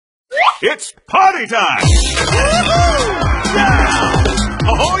It's party time! Yeah!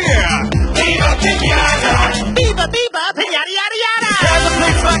 Oh, yeah! Viva Pinata! Viva, viva, pinata, yada, yada! There's a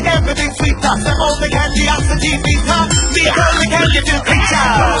place where everything's sweet, toss them all the candy off the TV top. Because we can get to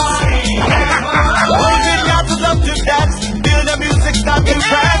pictures. All pinatas love to dance, feel the music start to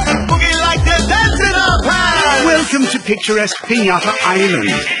prance, boogie like they're dancing on pants. Welcome to picturesque Pinata Island.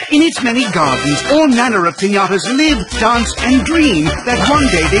 In its many gardens, all manner of pinatas live, dance, and dream that one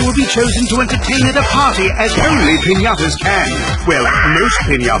day they will be chosen to entertain at a party as only pinatas can. Well, most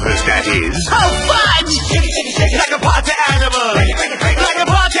pinatas, that is. How fun! Like a party animal. Like a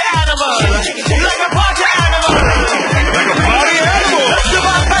party animal. Like a party animal. Like a party animal! Love to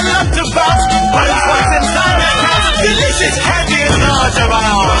bop and love to bounce. But it's what's inside that house. Delicious candy and large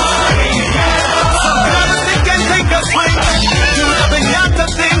amounts. So grab a stick and take a swing. Do the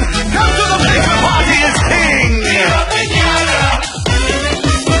pinata thing. Come to the place where party is king.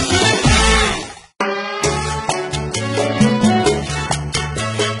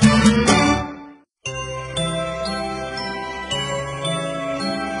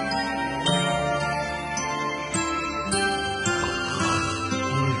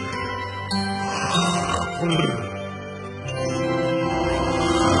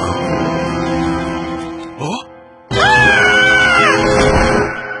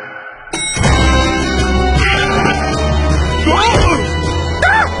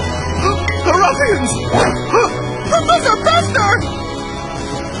 Professor Pester!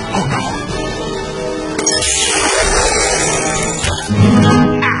 Oh, no.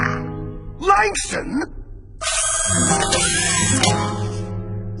 Langston?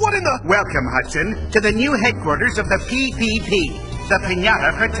 What in the... Welcome, Hudson, to the new headquarters of the PPP, the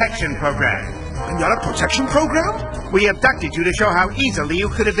Pinata Protection Program. Pinata Protection Program? We abducted you to show how easily you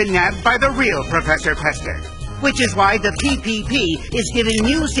could have been nabbed by the real Professor Pester. Which is why the PPP is giving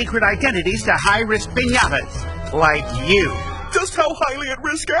new secret identities to high-risk pinatas, like you. Just how highly at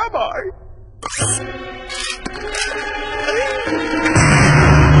risk am I?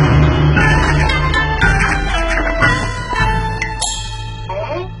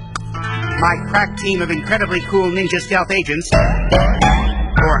 My crack team of incredibly cool ninja stealth agents,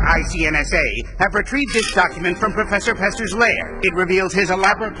 or ICNSA, have retrieved this document from Professor Pester's lair. It reveals his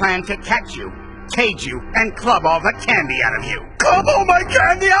elaborate plan to catch you, cage you, and club all the candy out of you. Club all my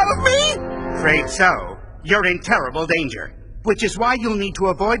candy out of me? Afraid so. You're in terrible danger, which is why you'll need to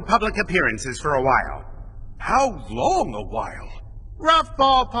avoid public appearances for a while. How long a while? Rough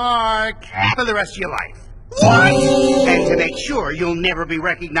ballpark for the rest of your life. What? And to make sure you'll never be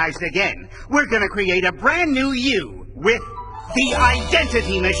recognized again, we're gonna create a brand new you with the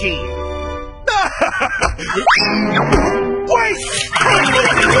Identity Machine. Wait!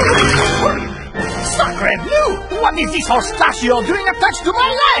 Sacre blue! What is this Horstachio doing attached to my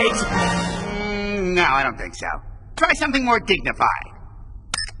legs? No, I don't think so. Try something more dignified.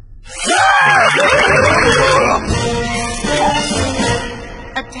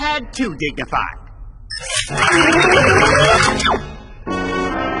 A tad too dignified.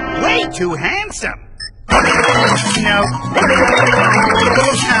 Way too handsome. No.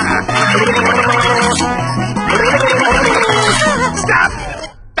 Stop!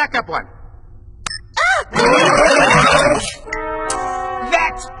 Back up one.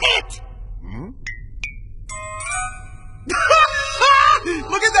 That's it!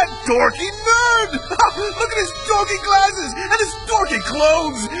 Look at that dorky nerd! Look at his dorky glasses and his dorky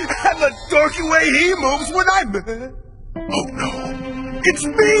clothes and the dorky way he moves when I'm... Oh no, it's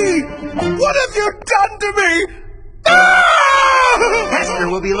me! What have you done to me? Hester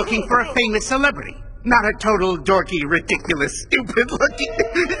will be looking for a famous celebrity, not a total dorky, ridiculous, stupid looking...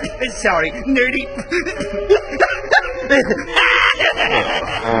 Sorry, nerdy...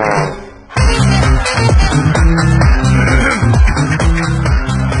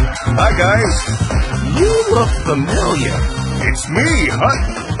 Hi, guys. You look familiar. It's me,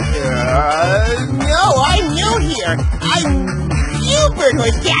 No, I'm new here. I'm Gilbert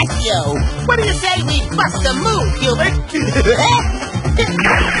Horstachio. What do you say we bust a move, Gilbert?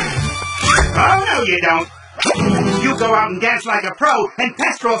 Oh, no, you don't. You go out and dance like a pro, and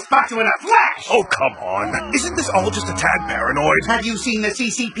Pester will spot you in a flash. Oh, come on. Isn't this all just a tad paranoid? Have you seen the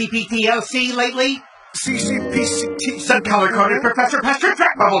CCPPTLC lately? CCPCT... The color-coded Professor Pester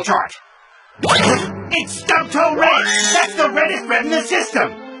track bubble chart. It's stub-toe red. That's the reddest red in the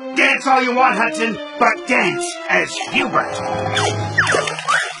system. Dance all you want, Hudson, but dance as Hubert.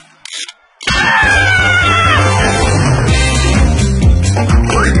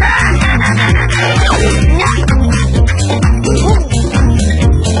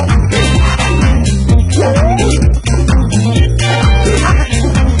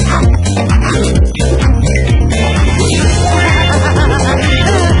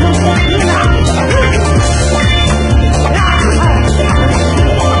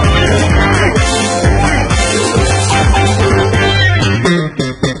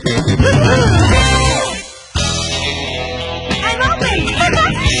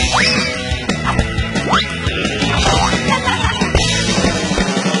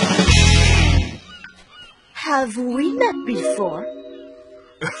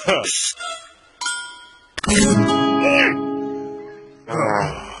 I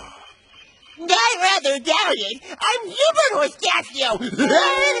rather doubt it. I'm Hubert Horstachio.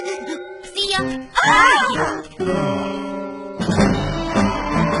 See ya.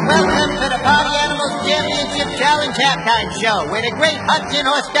 Welcome to the Party Animals Championship Challenge halftime show, where the great Hudson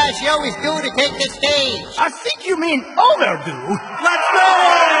Horstachio is due to take the stage. I think you mean overdue. Let's go!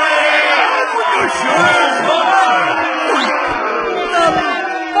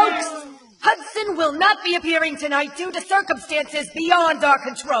 Folks, Hudson will not be appearing tonight due to circumstances beyond our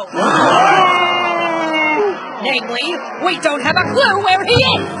control. Namely, we don't have a clue where he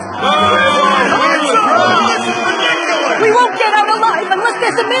is. We won't get out alive unless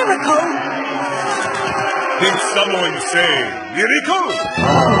there's a miracle. Did someone say miracle?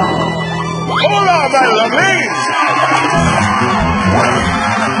 Hola, my lovelies!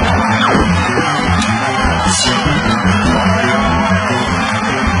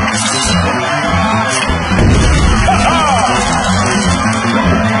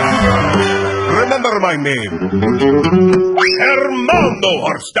 Remember my name. Hermano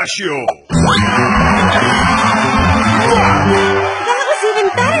Horstachio. That was even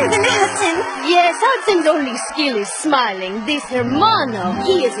better than Hudson. Yes, Hudson's only skill is smiling. This Hermano,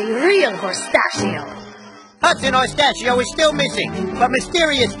 he is a real Horstachio. Hudson Horstachio is still missing, but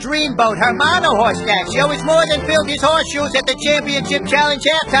mysterious dreamboat Hermano Horstachio has more than filled his horseshoes at the Championship Challenge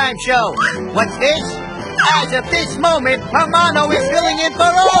halftime show. What's this? As of this moment, Hermano is filling in for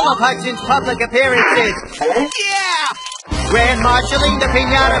all of Hudson's public appearances. Yeah! Grand marshalling the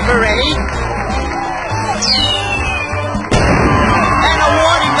Pinata Parade. And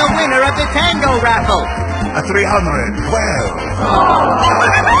awarding the winner of the Tango Raffle. A 300. Well.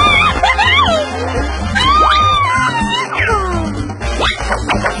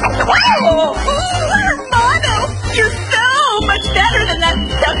 Hermano, you're so much better than that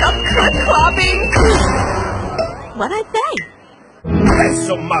stuck-up crud-clopping. What'd I say?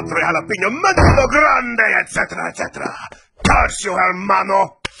 Eso madre jalapeno, mando grande, etc., etc. Curse you,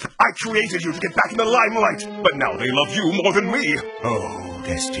 hermano. I created you to get back in the limelight, but now they love you more than me. Oh,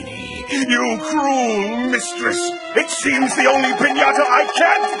 destiny, you cruel mistress. It seems the only pinata I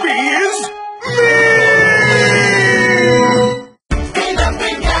can't be is me. Viva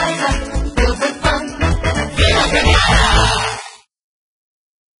Pinata, filled with fun. Viva Pinata.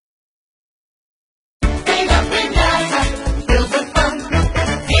 Viva Pinata, filled with fun.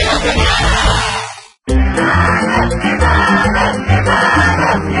 Viva Pinata.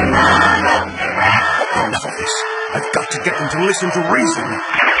 I've got to get them to listen to reason.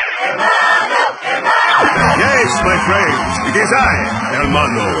 Yes, my friends, it is I,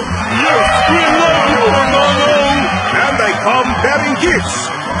 Hermano. Yes, we love you, Hermano. And I come bearing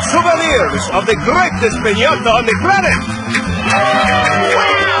gifts, souvenirs of the greatest piñata on the planet.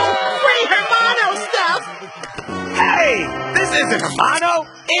 Wow! Free Hermano stuff! Hey, this isn't Hermano.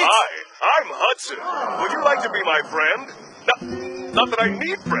 Hi, I'm Hudson. Would you like to be my friend? Not that I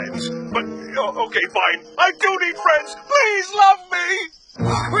need friends, but okay, fine. I do need friends. Please love me.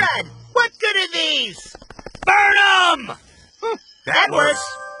 Brad, what good are these? Burn 'em! That works.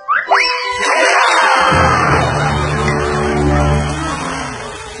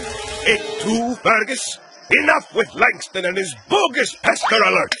 It too, Fergus. Enough with Langston and his bogus pester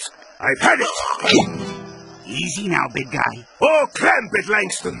alerts. I've had it. Easy now, big guy. Oh, clamp it,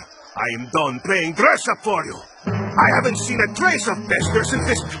 Langston. I am done playing dress-up for you. I haven't seen a trace of Pester since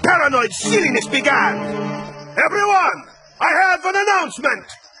this paranoid silliness began. Everyone, I have an announcement.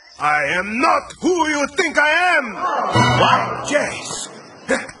 I am not who you think I am. What? Yes.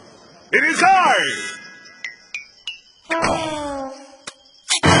 It is I.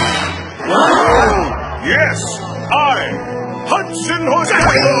 Yes, I, Hudson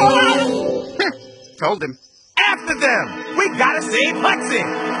Horstachio. Told him. After them. We gotta save Hudson.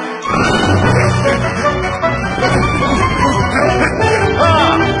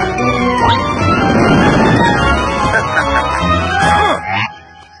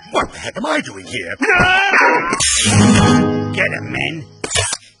 What the heck am I doing here? Get him, men.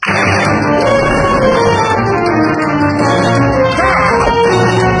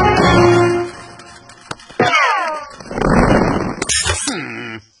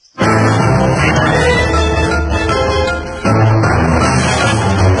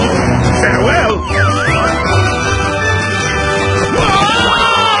 Farewell.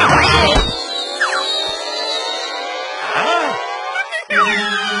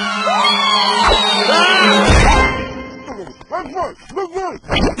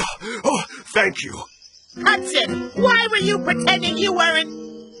 Oh, thank you. Hudson, why were you pretending you weren't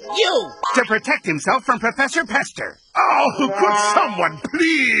you? To protect himself from Professor Pester. Oh, could someone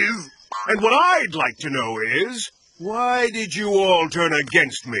please? And what I'd like to know is, why did you all turn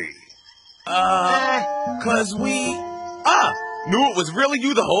against me? 'Cause we... Knew it was really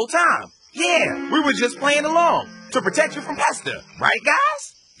you the whole time. Yeah, we were just playing along to protect you from Pester. Right,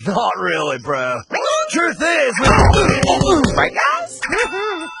 guys? Not really, bro. Truth is, Right, guys?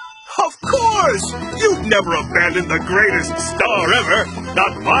 Of course! You've never abandoned the greatest star ever,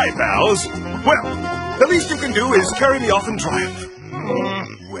 not my pals. Well, the least you can do is carry me off in triumph.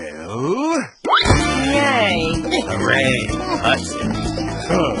 Well... Yay. Hooray, Hudson.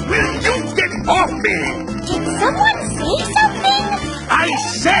 Will you get off me? Did someone say something? I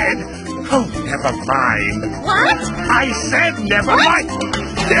said... Oh, never mind. What? I said never mind.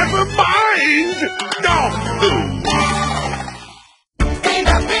 Never mind. No.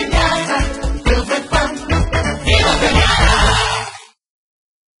 Viva Pinata, filled with fun. Viva Pinata.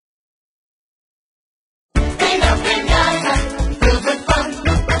 Viva Pinata, filled with fun.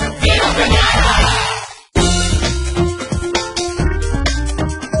 Viva Pinata.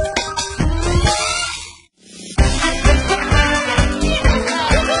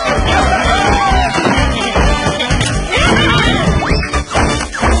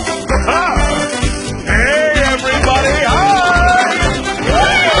 Hey, everybody, hi!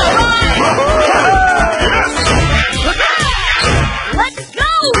 Let's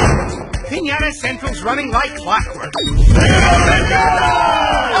go! Pinata Central's running like clockwork.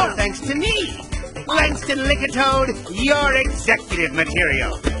 All thanks to me. Langston Lickatoad, your executive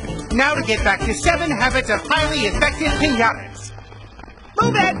material. Now to get back to 7 habits of highly effective pinatas.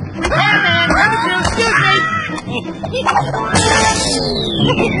 Move it! Repairman, run it through,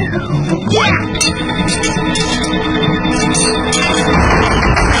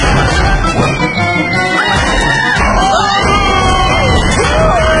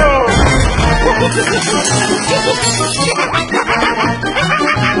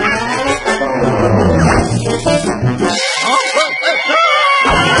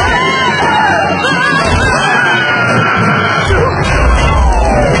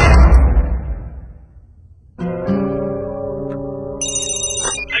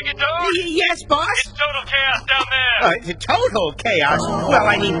 Yes, boss? Total chaos down there. Total chaos? Well,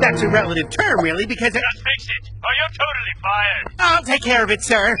 I mean, that's a relative term, really, because it... Just fix it, or you're totally fired. I'll take care of it,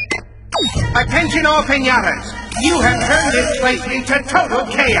 sir. Attention all pinatas. You have turned this place into total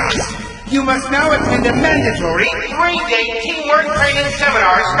chaos. You must now attend a mandatory 3-day teamwork training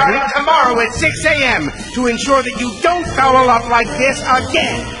seminar starting tomorrow at 6 a.m. to ensure that you don't foul up like this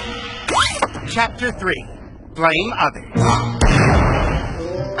again. Chapter 3. Blame others.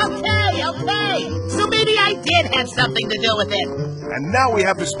 Okay. So maybe I did have something to do with it. And now we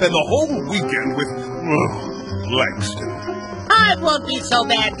have to spend the whole weekend with... Langston. It won't be so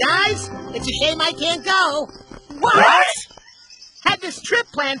bad, guys. It's a shame I can't go. What? Had this trip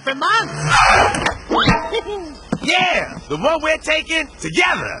planned for months. Yeah, the one we're taking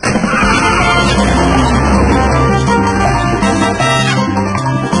together.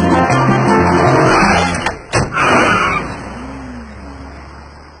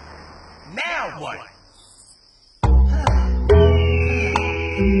 Now what?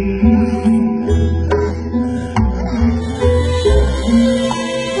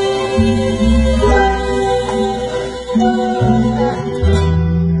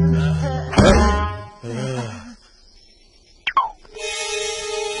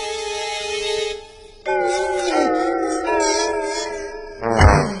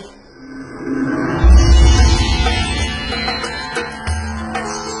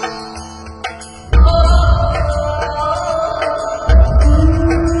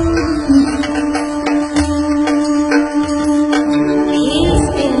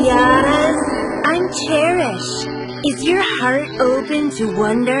 Is your heart open to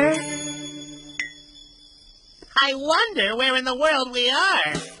wonder? I wonder where in the world we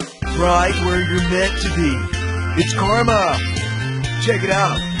are. right where you're meant to be. It's karma. Check it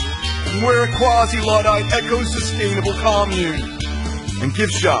out. We're a quasi-Luddite eco-sustainable commune. And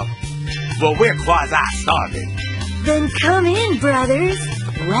gift shop. Well, we're quasi-starving. Then come in, brothers.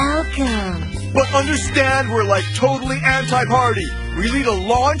 Welcome. But understand we're like totally anti-party. We lead a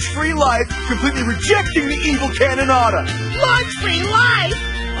launch-free life, completely rejecting the evil Canonata. Launch-free life?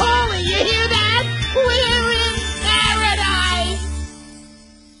 Holy, you hear that? We're in paradise!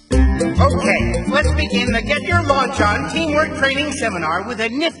 Okay, let's begin the Get Your Launch On Teamwork Training Seminar with a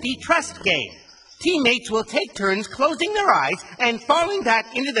nifty trust game. Teammates will take turns closing their eyes and falling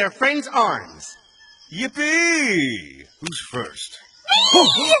back into their friends' arms. Yippee! Who's first?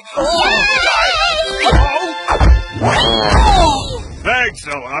 Yay! Thanks,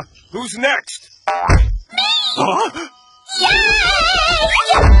 Ella. Who's next? Me! Huh? No!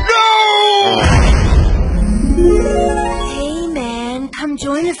 Hey, man, come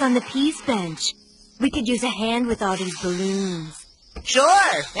join us on the peace bench. We could use a hand with all these balloons.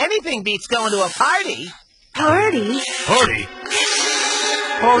 Sure, anything beats going to a party. Party? Party?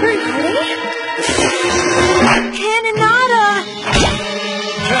 Party? Canonada!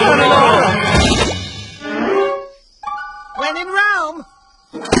 When in Rome.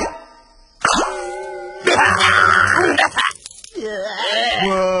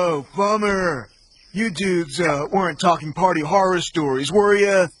 Whoa, bummer. You dudes weren't talking party horror stories, were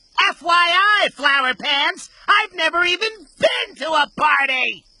ya? FYI, Flower Pants, I've never even been to a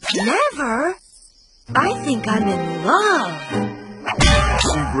party. Never? I think I'm in love.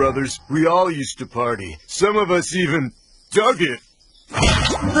 See, brothers, we all used to party. Some of us even dug it.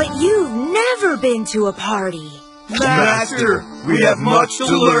 But you've never been to a party. Master, we have much to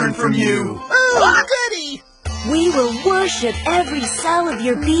learn from you. Oh, goody! We will worship every cell of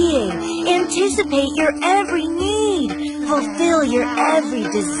your being, anticipate your every need, fulfill your every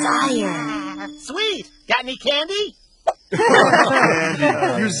desire. Sweet. Got any candy?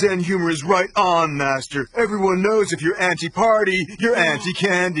 Candy. Your Zen humor is right on, Master. Everyone knows if you're anti-party, you're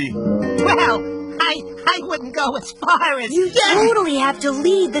anti-candy. Well, I wouldn't go as far as... You totally have to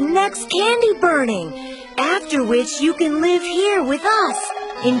lead the next candy burning, after which you can live here with us,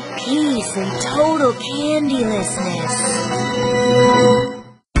 in peace and total candylessness.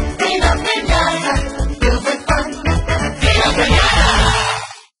 Viva Pinata, filled with fun. Viva Pinata.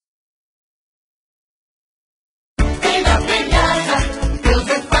 Viva Pinata, filled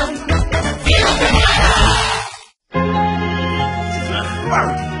with fun. Viva Pinata.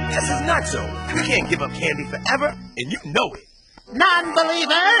 This is not so. You can't give up candy forever, and you know it.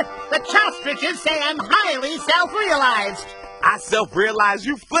 Non-believer, the Chostriches say I'm highly self-realized. I self-realize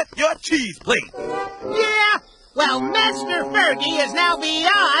you flipped your cheese plate. Yeah, well, Master Fergy is now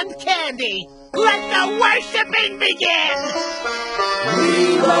beyond candy. Let the worshiping begin!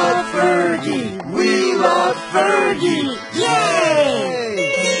 We love Fergy! We love Fergy! Yay!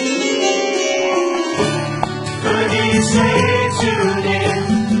 Fergy say tune in.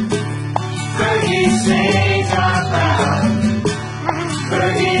 Fergy say talk loud.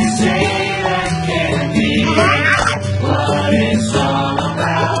 Fergy say that candy. What it's all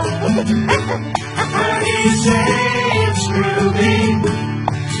about. Fergy say it's groovy.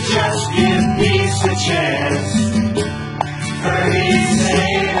 Just give peace a chance. Fergy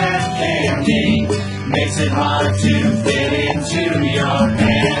say that candy makes it hard to fit into your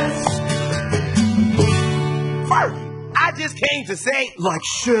pants. I just came to say... Like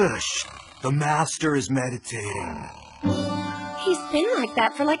shush! The Master is meditating. He's been like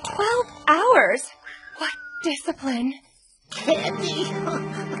that for like 12 hours. What discipline. Candy!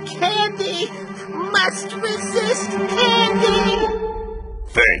 Candy! Must resist candy!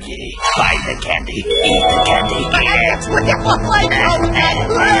 Fergie, find the candy, eat the candy, That's what it looks like!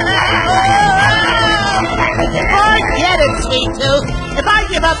 Forget it, Sweet Tooth! If I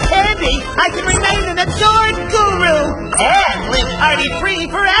give up candy, I can remain an adored guru and live party-free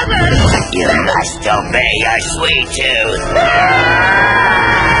forever! You must obey your sweet tooth.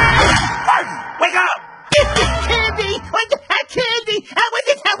 Wake up! Candy! Candy!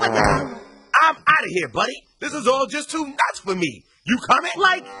 I'm out of here, buddy. This is all just too nuts for me. You coming?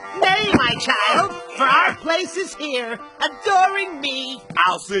 Like, nay, my child, for our place is here, adoring me.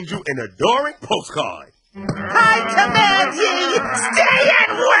 I'll send you an adoring postcard. I command ye, stay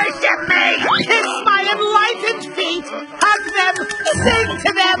and worship me! Kiss my enlightened feet, hug them, sing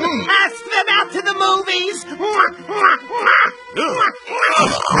to them, ask them out to the movies.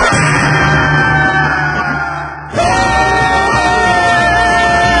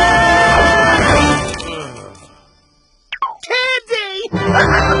 Candy!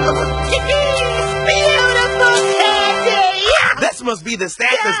 Beautiful candy! This must be the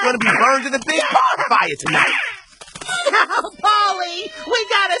stack that's going to be burned in the big bonfire tonight. Oh, Polly, we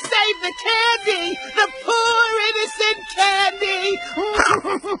gotta save the candy! The poor innocent candy!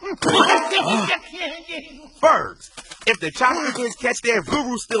 Birds, if the Chostriches catch their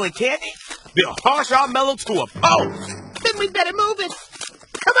guru stealing candy, they'll harsh our mellow to a pole. Then we better move it.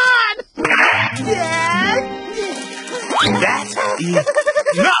 Come on! That's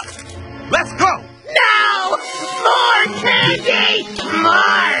enough. Let's go. No! More candy!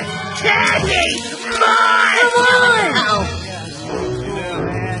 More candy! More! Come on!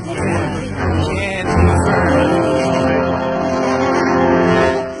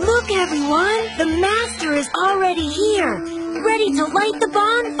 Look, everyone! The Master is already here, ready to light the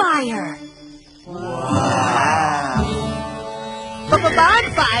bonfire. The have a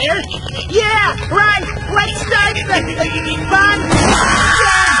bonfire? Yeah, right. Let's start the bonfire.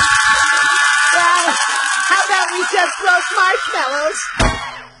 How about we just roast marshmallows?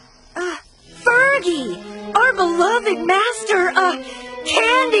 Fergy, our beloved master,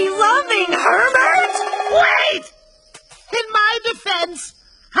 candy-loving Herbert? Wait! In my defense,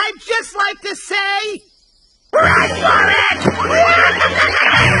 I'd just like to say, run for it!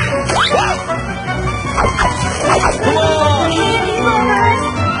 Candy lovers!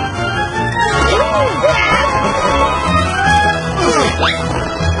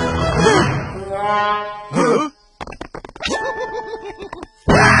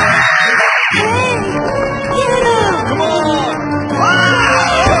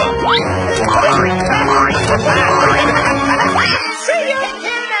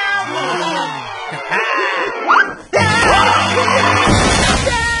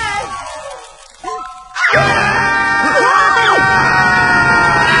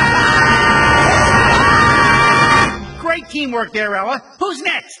 Great teamwork there, Ella. Who's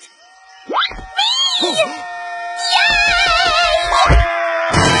next?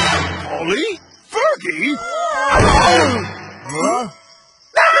 Ollie? Fergie? Huh?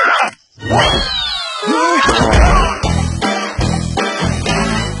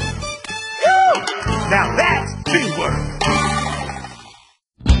 Now that's teamwork.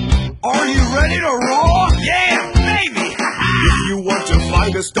 Are you ready to roar? Yeah, baby! If you want to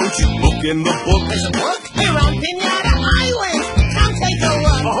find us, don't you look in the book. There's a book? We're on Pinata Island. Come take a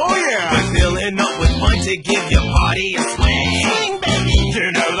look. Oh, yeah. We're filling up with fun to give your party a swing. Swing, baby.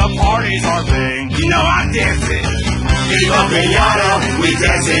 You know the party's our thing. You know I'm dancing. Viva Pinata, we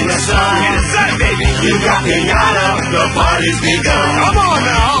dance in the sun. In the sun, baby. You got Pinata, the party's begun. Come on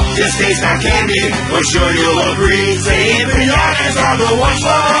now. Just taste that candy, we're sure you'll agree. Saying Pinatas are the ones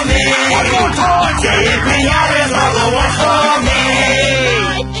for me. One more time. Saying Pinatas